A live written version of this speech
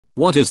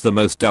What is the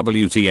most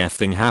WTF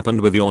thing happened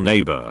with your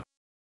neighbor?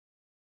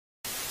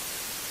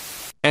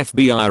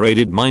 FBI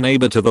raided my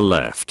neighbor to the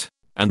left,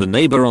 and the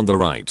neighbor on the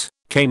right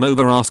came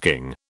over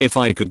asking if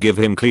I could give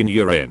him clean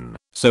urine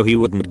so he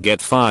wouldn't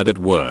get fired at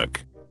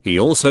work. He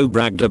also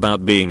bragged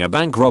about being a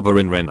bank robber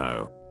in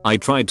Reno. I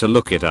tried to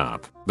look it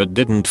up, but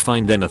didn't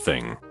find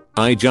anything.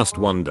 I just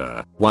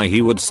wonder why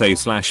he would say /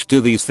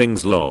 to these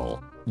things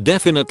lol.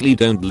 Definitely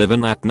don't live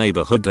in that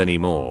neighborhood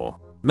anymore.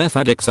 Meth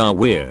addicts are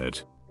weird.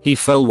 He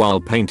fell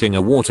while painting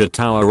a water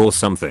tower or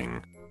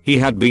something. He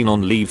had been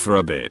on leave for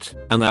a bit,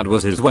 and that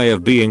was his way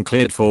of being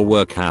cleared for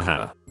work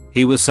haha.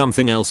 He was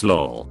something else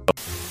lol.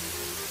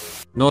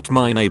 Not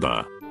my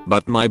neighbor,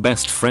 but my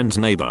best friend's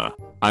neighbor.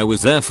 I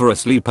was there for a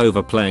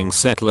sleepover playing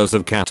Settlers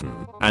of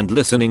Catan and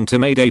listening to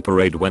Mayday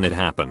Parade when it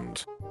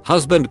happened.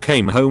 Husband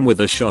came home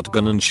with a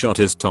shotgun and shot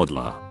his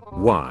toddler,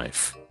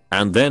 wife,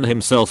 and then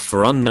himself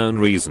for unknown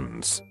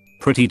reasons.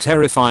 Pretty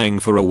terrifying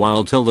for a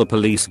while till the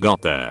police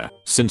got there,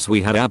 since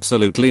we had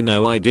absolutely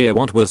no idea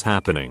what was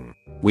happening.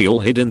 We all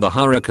hid in the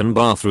hurricane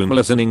bathroom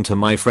listening to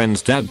my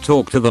friend's dad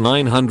talk to the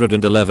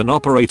 911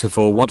 operator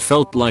for what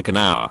felt like an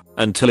hour,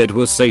 until it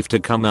was safe to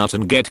come out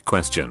and get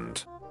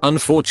questioned.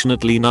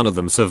 Unfortunately none of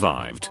them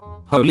survived.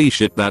 Holy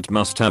shit, that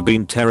must have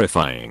been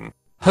terrifying.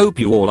 Hope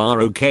you all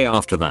are okay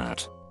after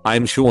that.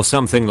 I'm sure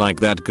something like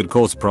that could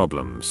cause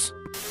problems.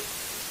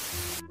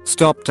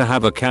 Stopped to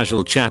have a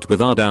casual chat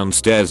with our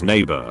downstairs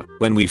neighbor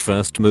when we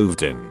first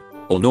moved in.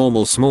 All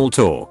normal small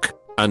talk,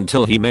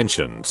 until he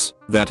mentions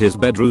that his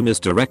bedroom is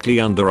directly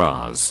under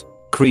ours.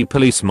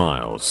 Creepily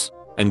smiles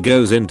and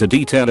goes into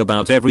detail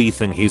about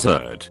everything he's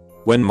heard.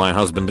 When my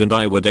husband and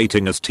I were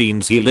dating as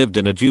teens, he lived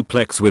in a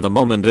duplex with a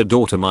mom and a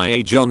daughter my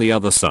age on the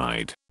other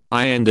side.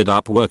 I ended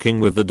up working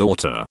with the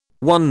daughter.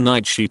 One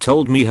night she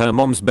told me her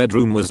mom's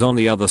bedroom was on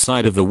the other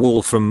side of the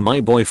wall from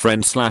my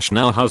boyfriend /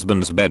 now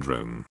husband's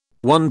bedroom.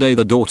 One day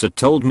the daughter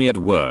told me at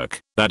work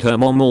that her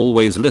mom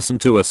always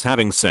listened to us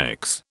having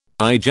sex.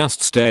 I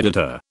just stared at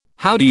her.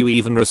 How do you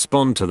even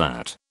respond to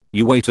that?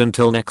 You wait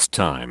until next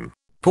time.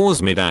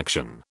 Pause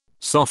mid-action.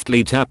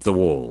 Softly tap the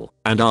wall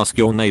and ask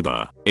your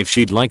neighbor if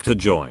she'd like to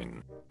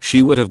join.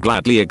 She would have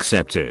gladly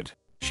accepted.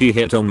 She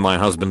hit on my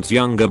husband's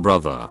younger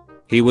brother.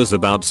 He was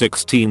about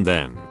 16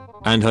 then,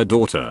 and her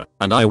daughter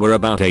and I were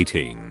about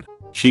 18.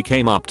 She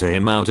came up to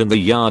him out in the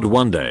yard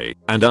one day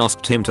and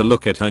asked him to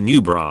look at her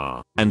new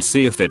bra and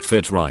see if it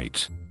fit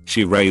right.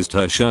 She raised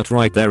her shirt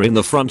right there in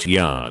the front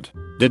yard.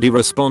 Did he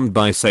respond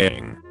by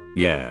saying,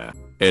 "Yeah,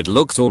 it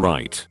looks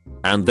alright,"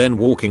 and then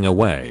walking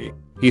away?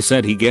 He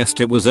said he guessed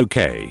it was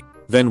okay,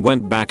 then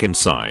went back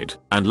inside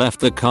and left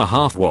the car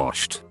half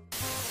washed.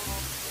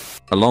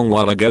 A long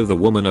while ago the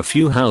woman a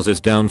few houses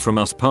down from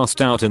us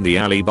passed out in the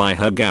alley by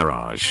her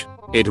garage.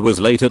 It was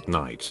late at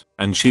night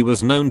and she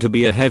was known to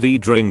be a heavy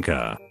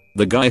drinker.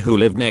 The guy who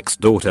lived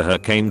next door to her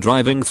came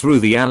driving through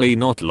the alley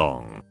not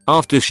long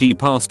after she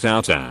passed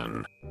out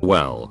and,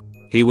 well,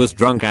 he was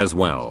drunk as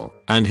well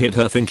and hit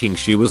her thinking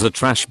she was a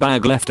trash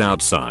bag left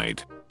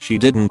outside. She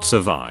didn't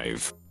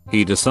survive.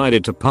 He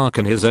decided to park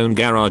in his own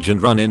garage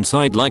and run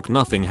inside like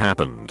nothing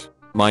happened.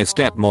 My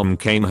stepmom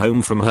came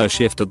home from her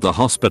shift at the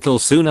hospital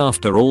soon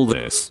after all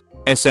this.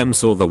 SM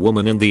saw the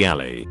woman in the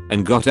alley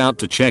and got out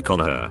to check on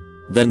her.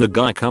 Then the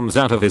guy comes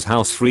out of his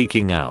house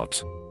freaking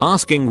out,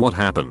 asking what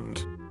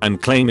happened,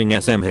 and claiming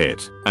SM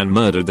hit and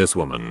murdered this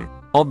woman.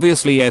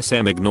 Obviously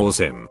SM ignores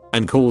him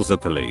and calls the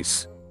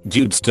police.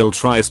 Dude still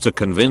tries to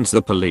convince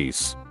the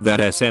police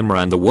that SM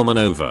ran the woman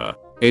over.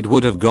 It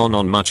would have gone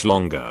on much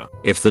longer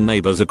if the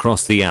neighbors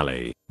across the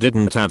alley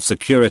didn't have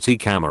security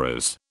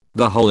cameras.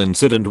 The whole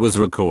incident was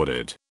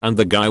recorded and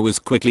the guy was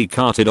quickly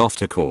carted off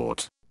to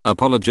court.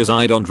 Apologies,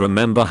 I don't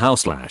remember how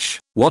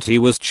 / what he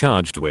was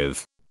charged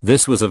with.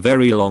 This was a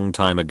very long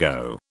time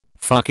ago.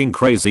 Fucking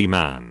crazy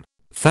man.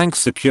 Thanks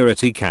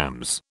security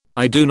cams.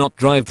 I do not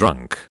drive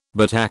drunk,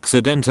 but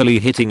accidentally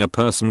hitting a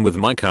person with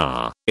my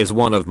car is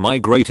one of my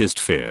greatest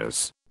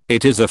fears.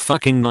 It is a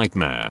fucking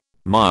nightmare.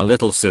 My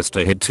little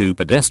sister hit 2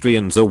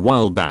 pedestrians a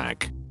while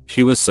back.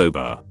 She was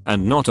sober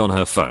and not on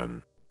her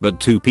phone, but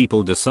 2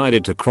 people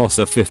decided to cross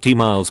a 50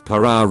 miles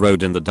per hour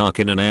road in the dark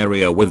in an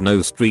area with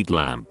no street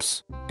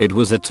lamps. It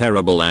was a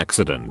terrible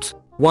accident.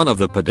 One of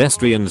the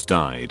pedestrians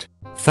died.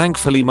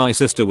 Thankfully my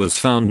sister was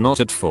found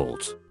not at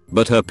fault,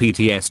 but her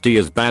PTSD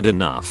is bad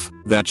enough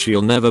that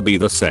she'll never be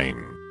the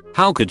same.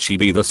 How could she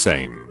be the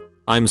same?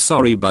 I'm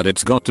sorry, but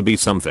it's got to be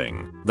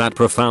something that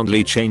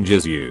profoundly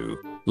changes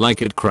you.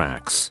 Like it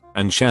cracks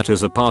and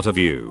shatters a part of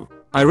you.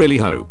 I really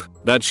hope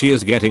that she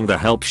is getting the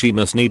help she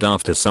must need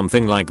after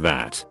something like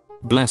that.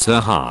 Bless her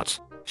heart.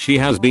 She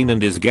has been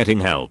and is getting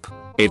help.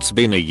 It's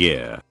been a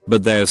year,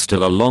 but there's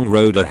still a long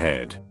road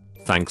ahead.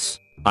 Thanks.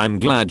 I'm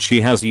glad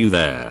she has you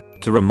there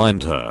to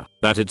remind her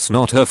that it's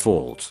not her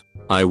fault.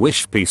 I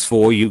wish peace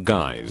for you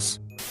guys.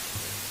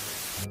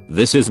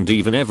 This isn't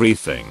even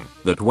everything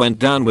that went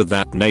down with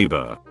that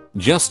neighbor.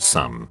 Just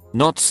some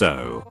not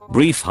so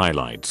brief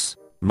highlights.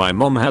 My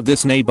mom had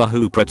this neighbor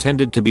who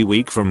pretended to be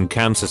weak from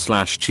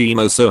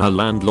cancer/chemo so her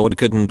landlord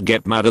couldn't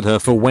get mad at her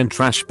for when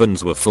trash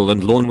bins were full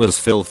and lawn was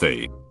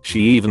filthy. She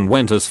even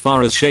went as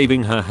far as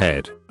shaving her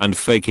head and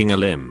faking a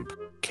limp,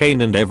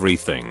 cane and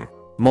everything.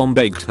 Mom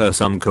baked her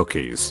some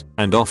cookies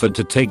and offered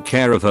to take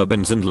care of her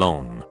bins and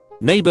lawn.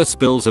 Neighbor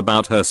spills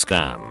about her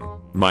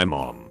scam. My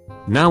mom,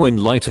 now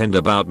enlightened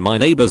about my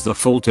neighbor's The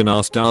Fault in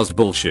Our Stars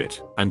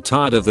bullshit and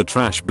tired of the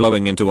trash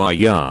blowing into our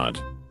yard,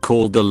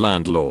 called the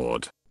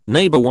landlord.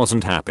 Neighbor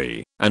wasn't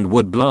happy and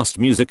would blast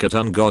music at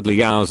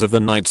ungodly hours of the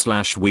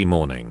night/wee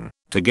morning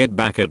to get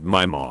back at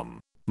my mom.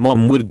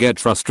 Mom would get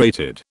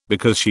frustrated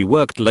because she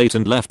worked late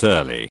and left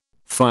early.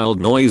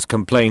 Filed noise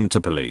complaint to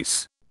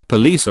police.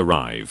 Police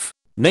arrive.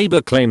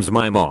 Neighbor claims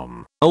my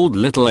mom, old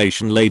little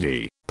Asian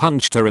lady,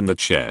 punched her in the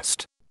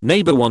chest.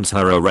 Neighbor wants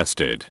her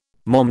arrested.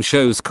 Mom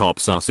shows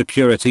cops our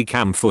security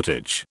cam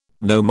footage.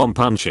 No mom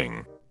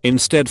punching.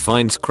 Instead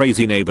finds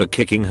crazy neighbor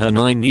kicking her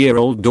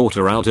 9-year-old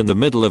daughter out in the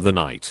middle of the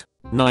night.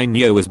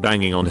 9-year is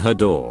banging on her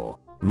door.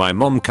 My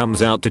mom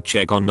comes out to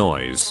check on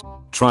noise.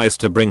 Tries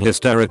to bring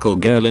hysterical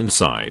girl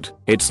inside.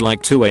 It's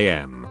like 2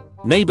 AM.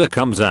 Neighbor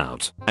comes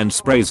out and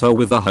sprays her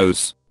with a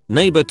hose.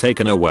 Neighbor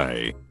taken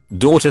away.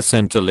 Daughter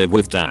sent to live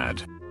with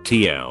dad.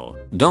 TL.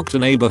 Doctor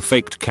neighbor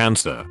faked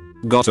cancer.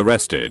 Got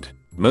arrested.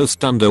 Most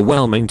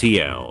underwhelming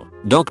TL.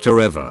 Doctor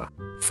ever.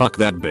 Fuck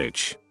that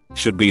bitch.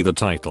 Should be the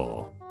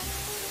title.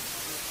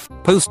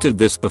 Posted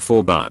this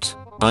before but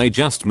I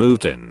just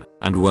moved in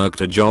and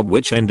worked a job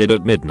which ended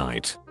at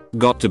midnight.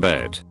 Got to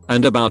bed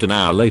and about an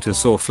hour later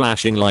saw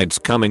flashing lights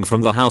coming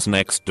from the house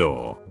next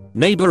door.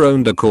 Neighbor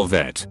owned a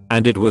Corvette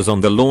and it was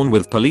on the lawn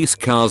with police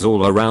cars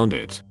all around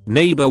it.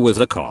 Neighbor was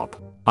a cop.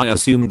 I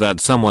assumed that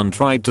someone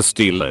tried to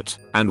steal it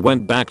and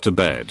went back to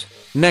bed.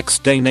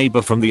 Next day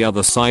neighbor from the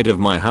other side of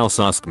my house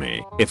asked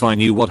me if I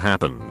knew what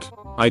happened.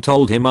 I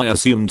told him I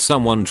assumed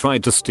someone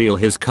tried to steal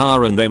his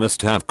car and they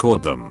must have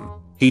caught them.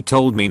 He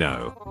told me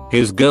no.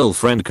 His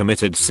girlfriend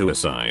committed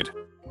suicide.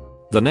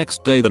 The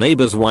next day the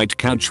neighbor's white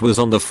couch was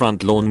on the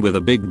front lawn with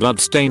a big blood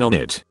stain on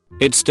it.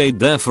 It stayed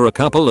there for a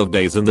couple of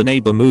days and the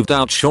neighbor moved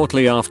out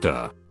shortly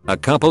after. A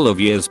couple of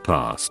years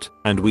passed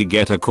and we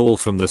get a call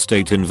from the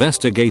state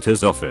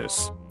investigator's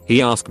office.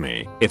 He asked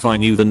me if I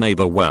knew the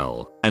neighbor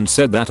well and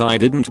said that I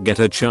didn't get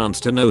a chance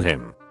to know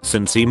him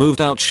since he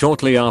moved out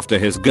shortly after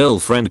his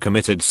girlfriend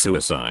committed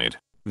suicide.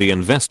 The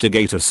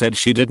investigator said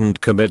she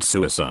didn't commit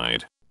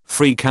suicide.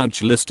 Free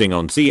couch listing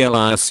on CL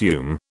I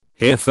assume.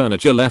 Here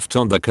furniture left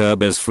on the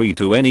curb is free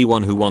to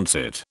anyone who wants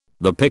it.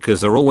 The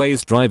pickers are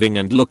always driving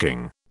and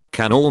looking.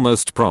 Can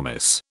almost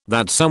promise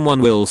that someone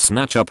will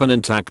snatch up an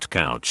intact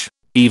couch,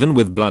 even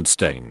with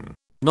bloodstain.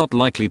 Not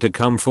likely to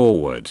come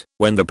forward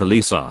when the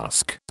police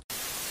ask.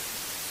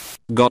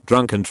 Got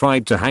drunk and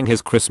tried to hang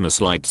his Christmas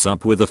lights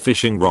up with a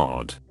fishing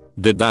rod.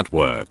 Did that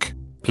work?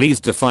 Please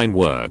define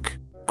work.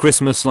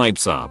 Christmas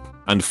lights up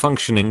and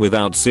functioning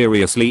without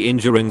seriously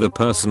injuring the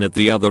person at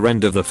the other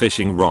end of the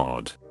fishing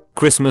rod.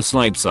 Christmas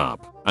lights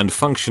up and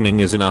functioning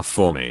is enough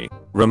for me.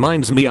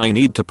 Reminds me I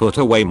need to put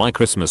away my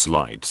Christmas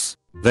lights.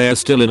 They're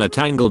still in a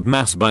tangled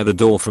mass by the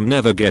door from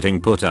never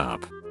getting put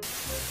up.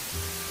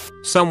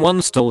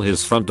 Someone stole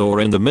his front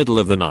door in the middle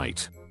of the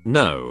night.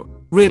 No,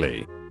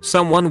 really.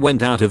 Someone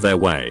went out of their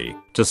way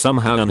to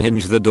somehow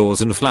unhinge the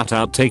doors and flat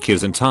out take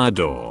his entire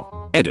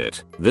door.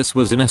 Edit. This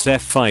was in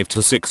SF 5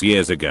 to 6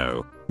 years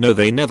ago. No,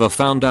 they never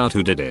found out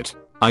who did it.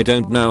 I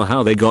don't know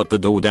how they got the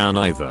door down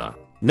either.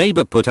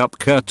 Neighbor put up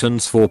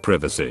curtains for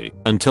privacy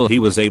until he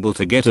was able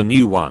to get a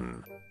new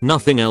one.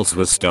 Nothing else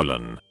was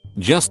stolen.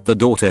 Just the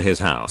door to his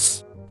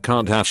house.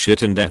 Can't have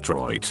shit in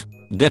Detroit.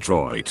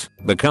 Detroit,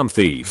 become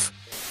thief.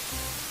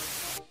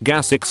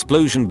 Gas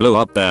explosion blew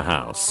up their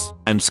house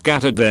and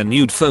scattered their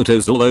nude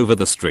photos all over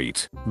the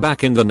street.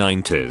 Back in the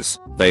 90s,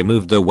 they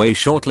moved away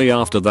shortly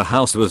after the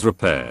house was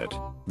repaired.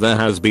 There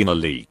has been a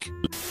leak.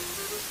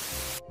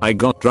 I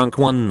got drunk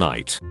one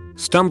night.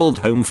 Stumbled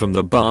home from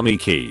the bar, my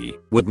key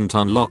wouldn't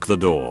unlock the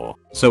door,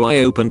 so I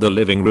opened the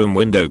living room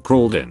window,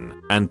 crawled in,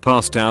 and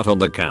passed out on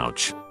the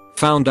couch.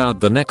 Found out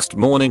the next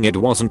morning it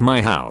wasn't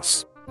my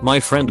house. My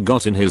friend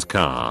got in his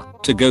car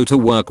to go to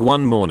work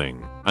one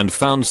morning and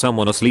found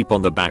someone asleep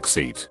on the back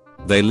seat.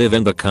 They live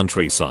in the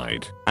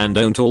countryside and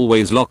don't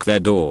always lock their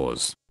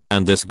doors.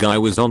 And this guy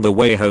was on the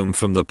way home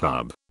from the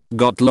pub.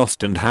 Got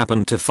lost and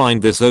happened to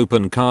find this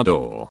open car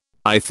door.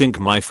 I think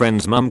my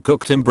friend's mum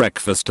cooked him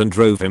breakfast and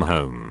drove him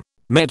home.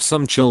 Met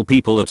some chill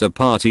people at a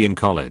party in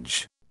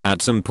college.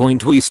 At some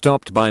point we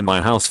stopped by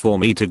my house for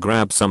me to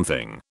grab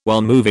something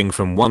while moving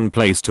from one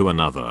place to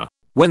another.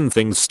 When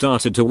things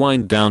started to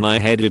wind down I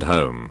headed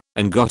home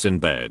and got in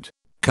bed.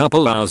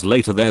 Couple hours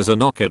later there's a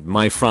knock at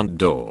my front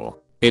door.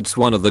 It's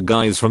one of the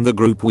guys from the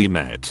group we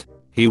met.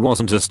 He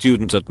wasn't a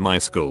student at my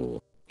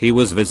school. He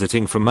was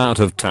visiting from out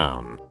of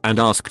town and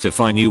asked if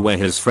I knew where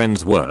his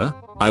friends were.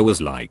 I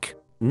was like,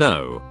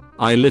 no,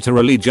 I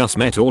literally just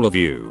met all of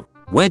you.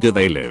 Where do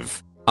they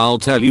live? I'll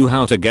tell you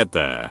how to get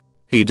there.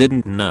 He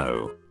didn't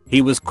know.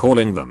 He was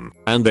calling them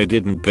and they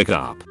didn't pick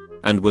up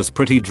and was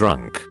pretty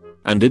drunk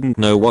and didn't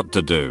know what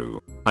to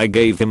do. I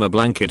gave him a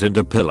blanket and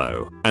a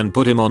pillow and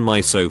put him on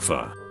my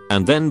sofa.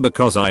 And then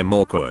because I'm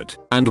awkward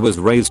and was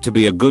raised to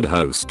be a good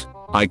host,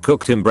 I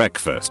cooked him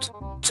breakfast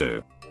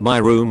too. My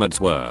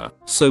roommates were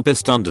so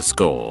pissed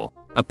underscore.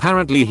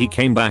 Apparently he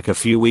came back a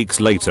few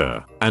weeks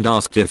later and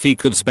asked if he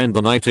could spend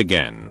the night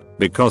again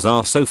because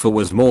our sofa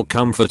was more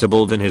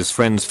comfortable than his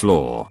friend's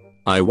floor.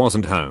 I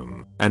wasn't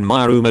home and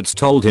my roommates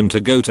told him to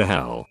go to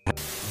hell.